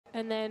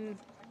And then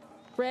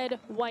red,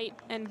 white,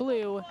 and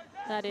blue,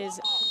 that is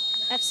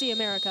FC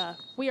America.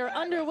 We are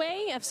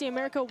underway. FC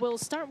America will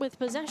start with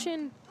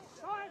possession.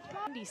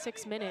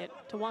 96th minute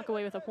to walk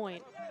away with a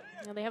point.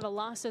 Now they have a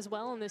loss as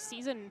well in this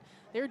season.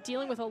 They're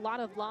dealing with a lot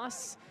of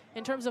loss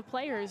in terms of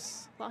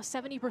players. Lost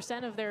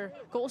 70% of their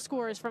goal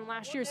scorers from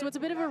last year. So it's a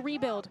bit of a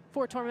rebuild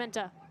for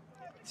Tormenta.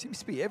 Seems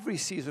to be every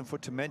season for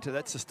Tormenta.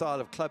 That's the style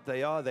of club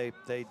they are. They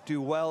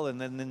do well, and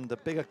then the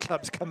bigger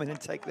clubs come in and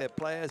take their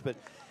players. But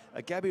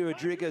Gabby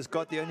Rodriguez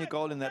got the only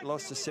goal in that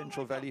loss to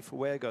Central Valley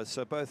Fuego.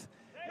 So both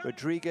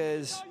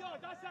Rodriguez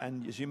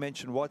and, as you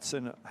mentioned,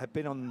 Watson have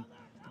been on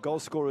the goal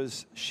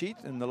scorers sheet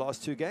in the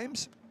last 2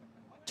 games.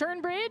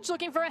 Turnbridge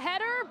looking for a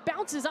header,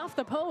 bounces off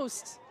the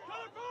post.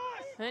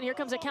 And here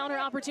comes a counter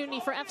opportunity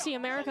for FC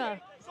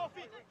America.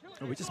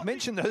 We just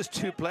mentioned those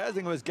 2 players. I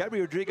think it was Gabby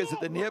Rodriguez at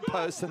the near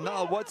post and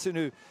Niall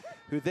Watson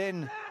who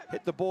then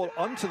hit the ball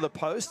onto the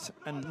post,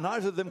 and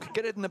neither of them could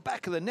get it in the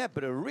back of the net,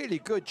 but a really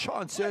good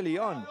chance early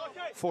on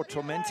for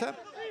Tormenta.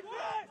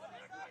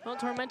 Well,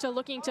 Tormenta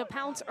looking to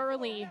pounce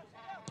early.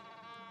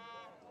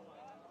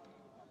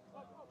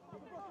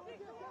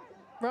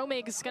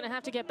 Romig's gonna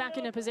have to get back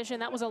into position.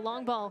 That was a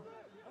long ball.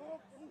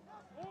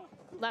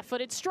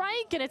 Left-footed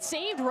strike, and it's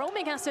saved.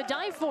 Romig has to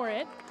dive for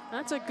it.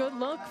 That's a good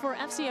look for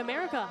FC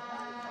America.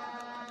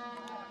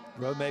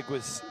 Romig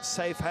was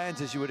safe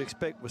hands, as you would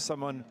expect with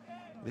someone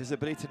with his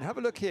ability. And have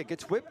a look here,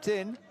 gets whipped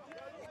in.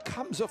 It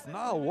comes off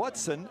Niall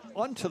Watson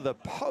onto the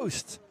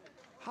post.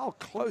 How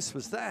close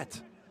was that?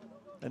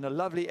 And a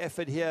lovely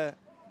effort here.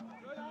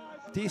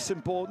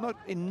 Decent ball, not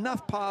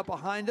enough power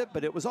behind it,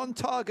 but it was on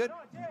target.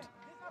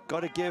 Got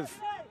to give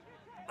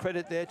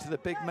credit there to the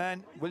big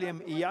man,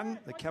 William Young,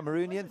 the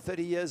Cameroonian,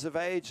 30 years of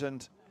age,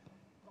 and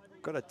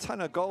got a ton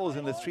of goals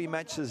in the 3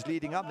 matches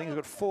leading up. I think he's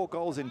got 4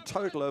 goals in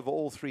total over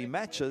all 3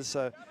 matches.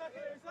 So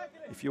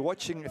if you're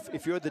watching,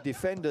 if you're the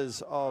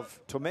defenders of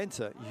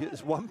Tormenta,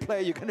 there's one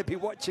player you're going to be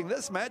watching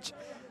this match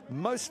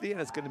mostly, and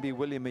it's going to be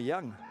William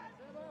Young.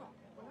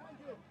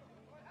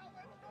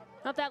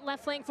 Up that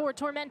left flank for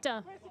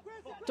Tormenta.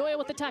 Doyle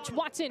with the touch.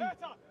 Watson,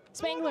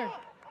 Spangler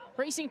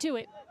racing to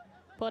it.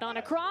 Put on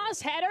a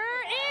cross, header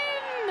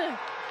in!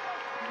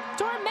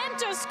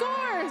 Tormenta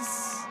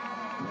scores!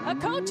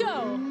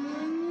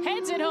 Akoto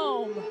heads it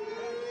home.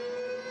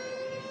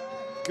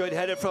 Good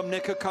header from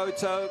Nick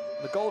Akoto.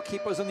 The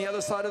goalkeeper's on the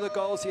other side of the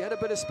goal, so he had a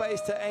bit of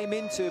space to aim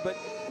into, but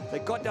they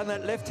got down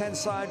that left-hand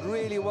side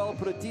really well,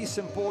 put a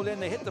decent ball in.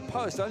 They hit the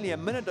post only a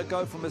minute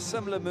ago from a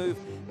similar move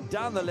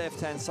down the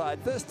left-hand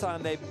side. This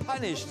time they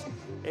punished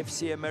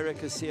FC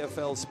America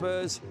CFL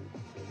Spurs.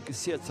 You can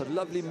see it's a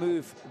lovely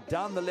move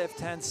down the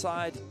left-hand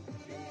side,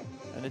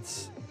 and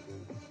it's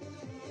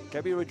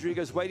Gabby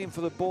Rodriguez waiting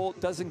for the ball,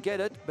 doesn't get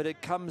it, but it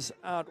comes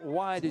out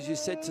wide, as you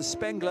said, to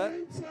Spengler,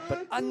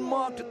 but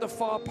unmarked at the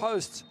far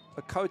post.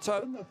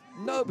 Akoto,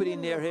 nobody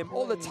near him,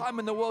 all the time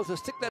in the world to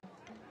stick that.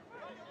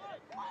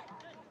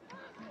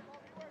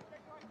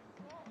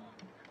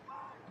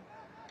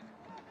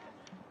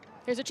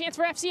 Here's a chance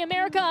for FC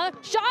America.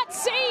 Shot,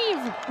 save!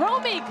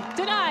 Romig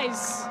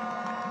denies.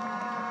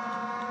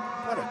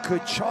 What a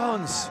good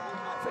chance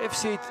for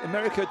FC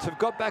America to have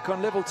got back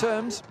on level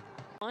terms.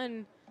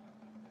 On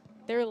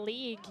their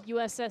league,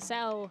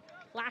 USSL,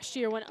 last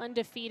year went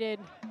undefeated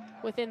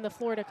within the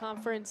Florida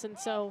Conference, and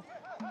so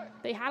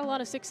they had a lot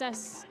of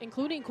success,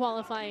 including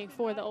qualifying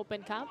for the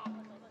Open Cup.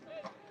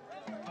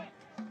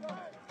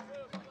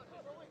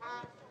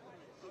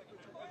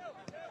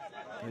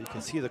 You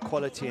can see the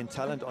quality and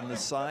talent on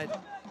this side.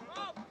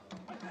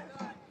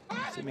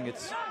 Assuming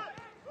it's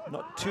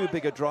not too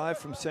big a drive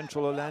from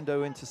Central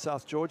Orlando into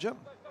South Georgia.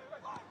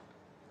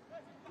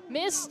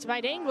 Missed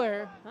by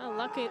Dangler. Well,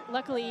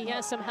 luckily he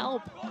has some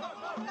help.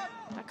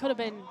 That could have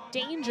been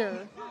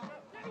danger.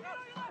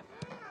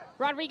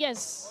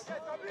 Rodriguez.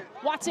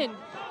 Watson.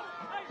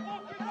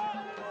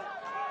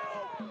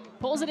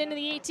 Pulls it into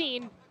the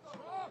 18.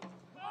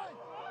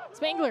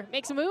 Spangler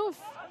makes a move.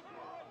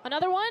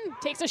 Another one,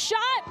 takes a shot,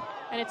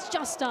 and it's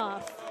just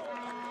off.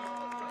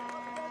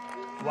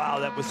 Wow,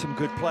 that was some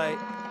good play.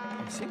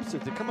 It seems to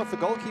come off the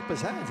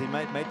goalkeeper's hands. He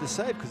made the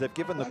save because they've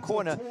given the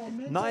corner.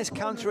 Nice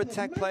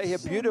counter-attack play here.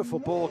 Beautiful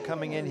ball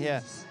coming in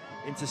here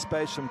into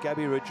space from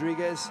Gabby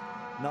Rodriguez.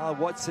 Niall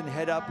Watson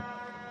head up,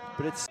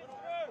 but it's...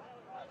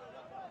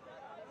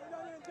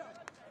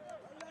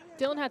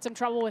 Dylan had some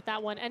trouble with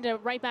that one. Ended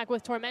up right back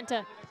with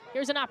Tormenta.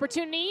 Here's an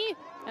opportunity,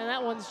 and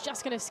that one's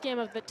just going to skim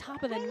of the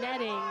top of the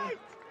netting.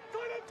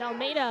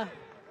 Almeida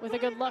with a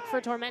good look for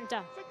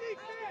Tormenta.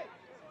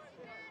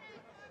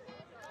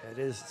 It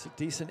is a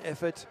decent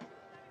effort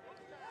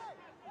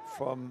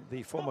from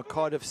the former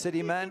Cardiff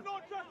City man,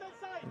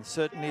 and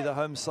certainly the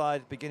home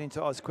side beginning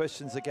to ask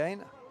questions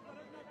again.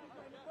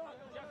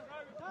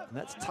 And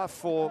that's tough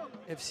for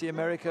FC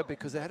America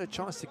because they had a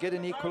chance to get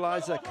an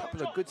equalizer, a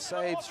couple of good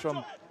saves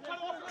from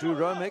Drew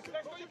Romig.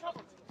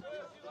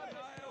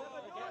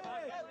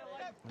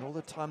 And all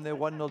the time they're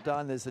 1-0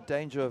 down, there's a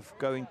danger of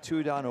going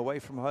 2 down away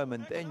from home,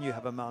 and then you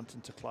have a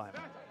mountain to climb.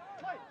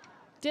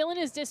 Dylan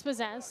is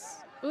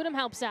dispossessed. Udom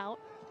helps out.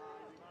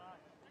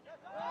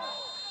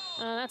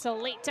 That's a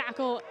late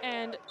tackle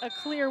and a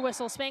clear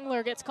whistle.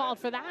 Spangler gets called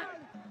for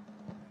that.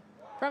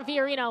 From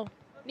Fiorino,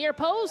 near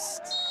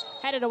post,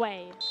 headed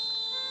away.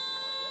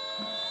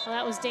 Well,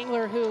 that was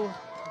Dingler who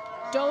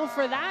dove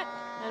for that,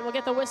 and we'll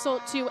get the whistle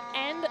to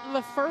end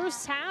the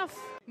first half.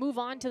 Move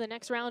on to the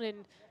next round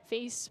and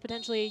face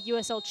potentially a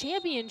USL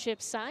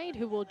Championship side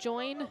who will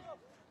join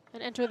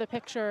and enter the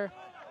picture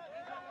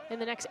in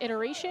the next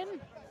iteration.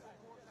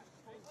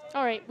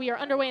 All right, we are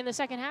underway in the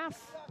second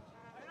half.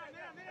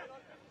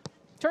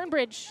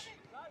 Turnbridge.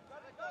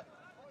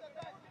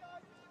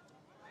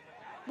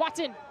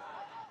 Watson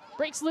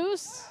breaks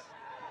loose,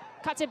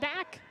 cuts it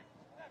back,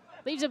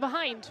 leaves it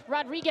behind.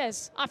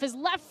 Rodriguez off his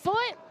left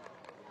foot,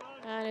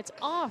 and it's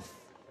off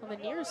on the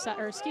near side,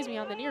 or excuse me,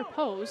 on the near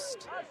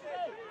post.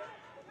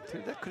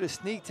 That could have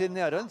sneaked in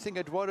there. I don't think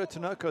Eduardo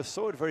Tinoco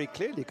saw it very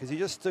clearly because he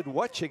just stood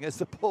watching as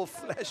the ball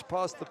flashed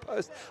past the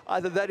post.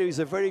 Either that or he's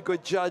a very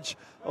good judge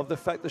of the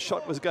fact the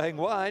shot was going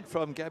wide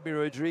from Gabby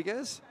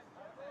Rodriguez.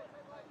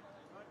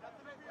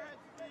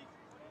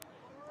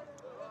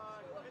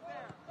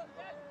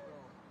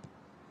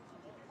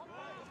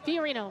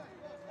 Fiorino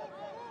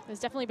has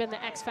definitely been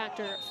the X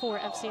factor for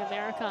FC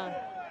America.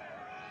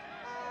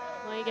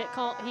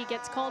 Well, he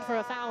gets called for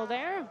a foul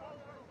there.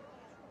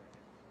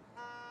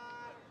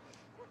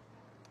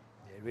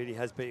 It really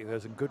has been. He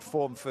was in good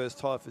form first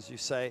half, as you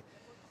say.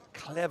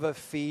 Clever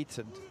feet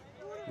and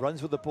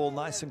runs with the ball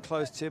nice and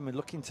close to him and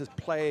looking to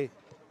play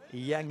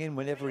Yang in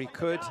whenever he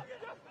could.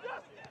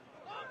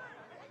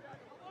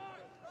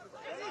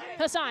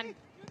 Hassan.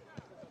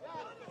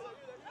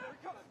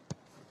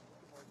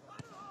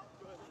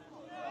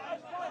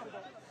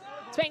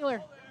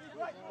 Spangler.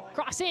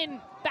 Cross in.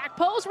 Back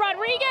post.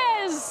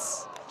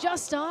 Rodriguez.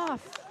 Just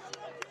off.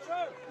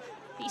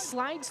 He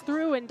slides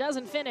through and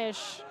doesn't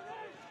finish.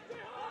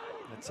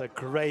 That's a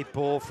great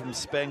ball from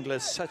Spangler.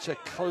 Such a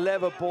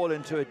clever ball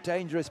into a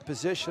dangerous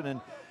position. And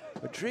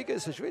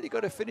Rodriguez has really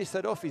got to finish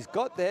that off. He's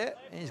got there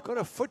and he's got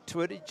a foot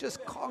to it. He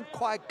just can't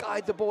quite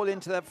guide the ball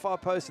into that far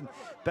post. And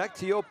back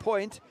to your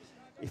point,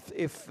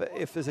 if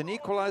there's an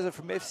equalizer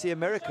from FC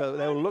America,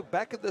 they'll look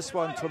back at this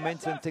one,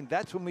 Tormenta, and think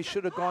that's when we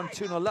should have gone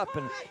 2-0 up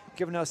and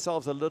given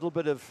ourselves a little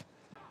bit of...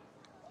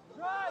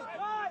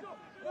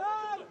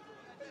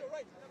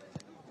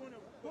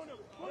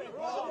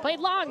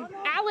 Played long.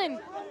 Allen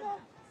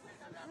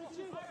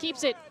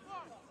keeps it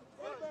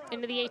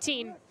into the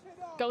 18.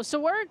 Goes to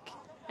work,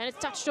 and it's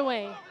touched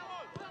away.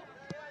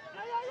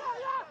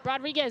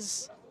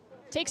 Rodriguez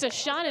takes a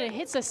shot, and it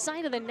hits the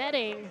side of the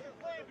netting.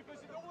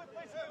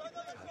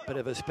 Bit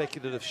of a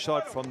speculative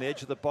shot from the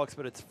edge of the box,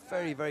 but it's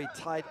very, very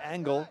tight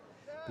angle.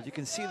 But you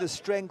can see the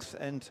strength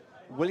and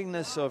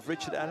willingness of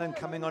Richard Allen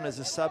coming on as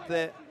a sub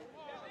there,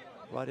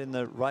 right in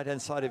the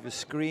right-hand side of your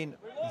screen.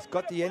 He's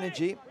got the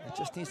energy. He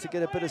just needs to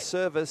get a bit of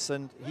service,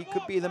 and he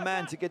could be the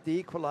man to get the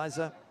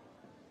equalizer,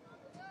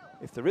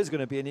 if there is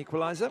going to be an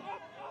equalizer.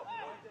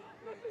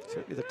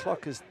 Certainly the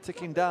clock is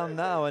ticking down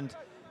now, and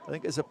I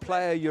think as a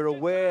player, you're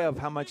aware of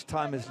how much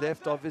time is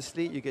left.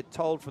 Obviously, you get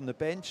told from the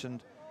bench,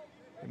 and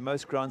in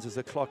most grounds there's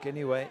a clock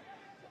anyway.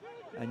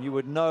 And you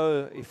would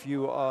know if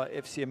you are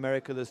FC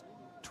America, there's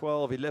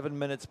 12, 11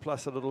 minutes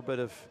plus a little bit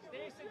of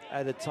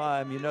added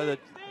time. You know that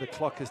the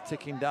clock is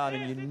ticking down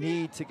and you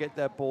need to get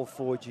that ball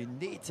forward. You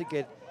need to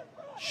get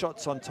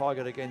shots on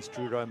target against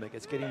Drew Romick.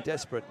 It's getting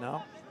desperate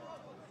now.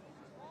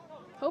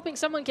 Hoping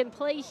someone can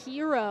play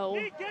hero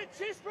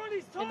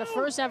in the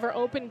first ever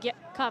Open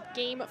Cup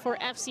game for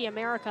FC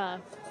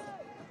America.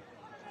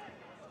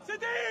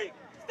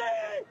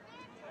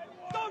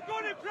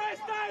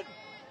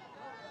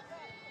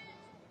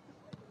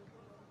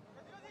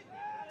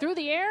 Through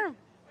the air.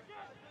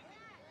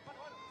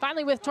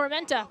 Finally with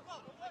Tormenta.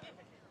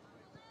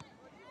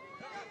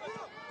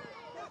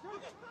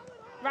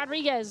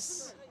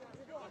 Rodriguez.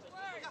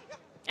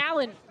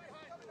 Allen.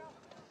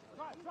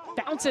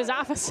 Bounces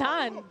off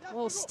Hassan. A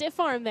little stiff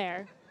arm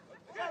there.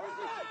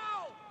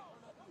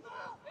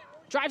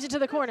 Drives it to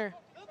the corner.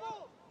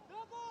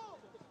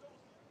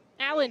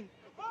 Allen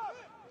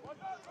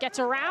gets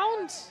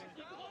around.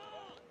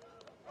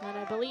 And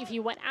I believe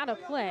he went out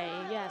of play,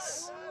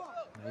 yes.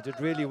 He did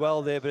really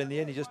well there, but in the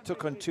end he just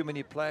took on too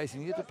many players. He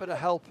needed a bit of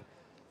help.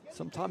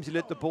 Sometimes you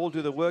let the ball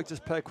do the work,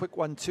 just play a quick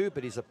 1-2,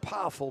 but he's a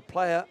powerful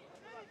player.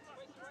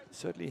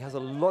 Certainly has a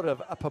lot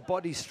of upper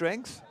body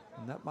strength,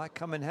 and that might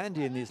come in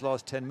handy in these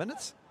last 10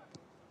 minutes.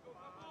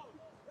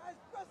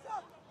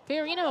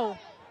 Fiorino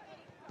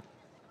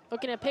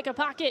looking to pick a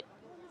pocket,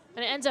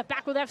 and it ends up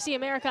back with FC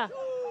America.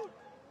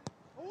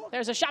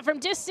 There's a shot from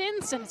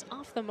distance, and it's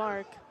off the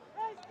mark.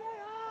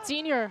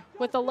 Senior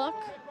with the look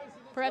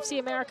for FC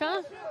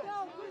America.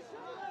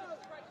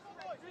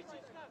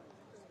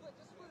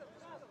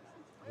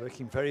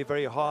 Working very,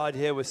 very hard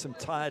here with some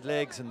tired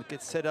legs, and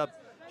gets set up.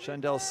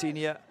 Chandel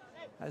Senior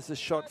has the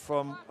shot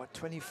from, what,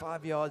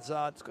 25 yards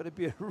out. It's got to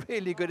be a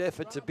really good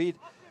effort to beat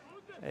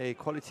a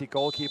quality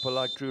goalkeeper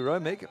like Drew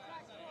Romick.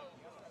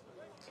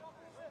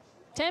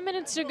 10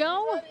 minutes to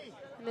go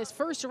in this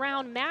first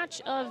round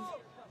match of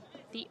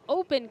the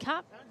Open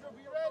Cup.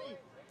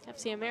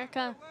 FC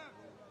America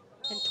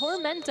and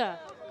Tormenta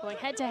Going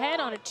head-to-head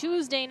on a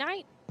Tuesday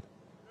night.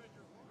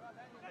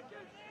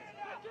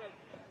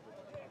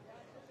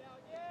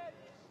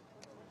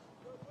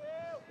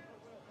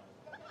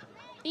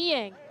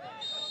 Eyang.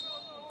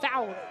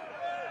 Foul.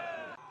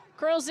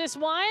 Curls this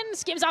one,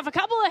 skims off a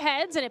couple of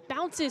heads, and it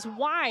bounces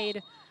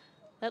wide.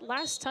 That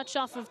last touch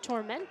off of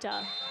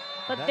Tormenta.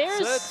 But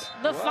there's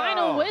the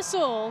final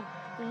whistle,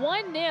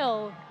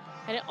 1-0.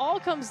 And it all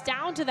comes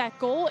down to that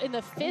goal in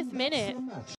the 5th minute.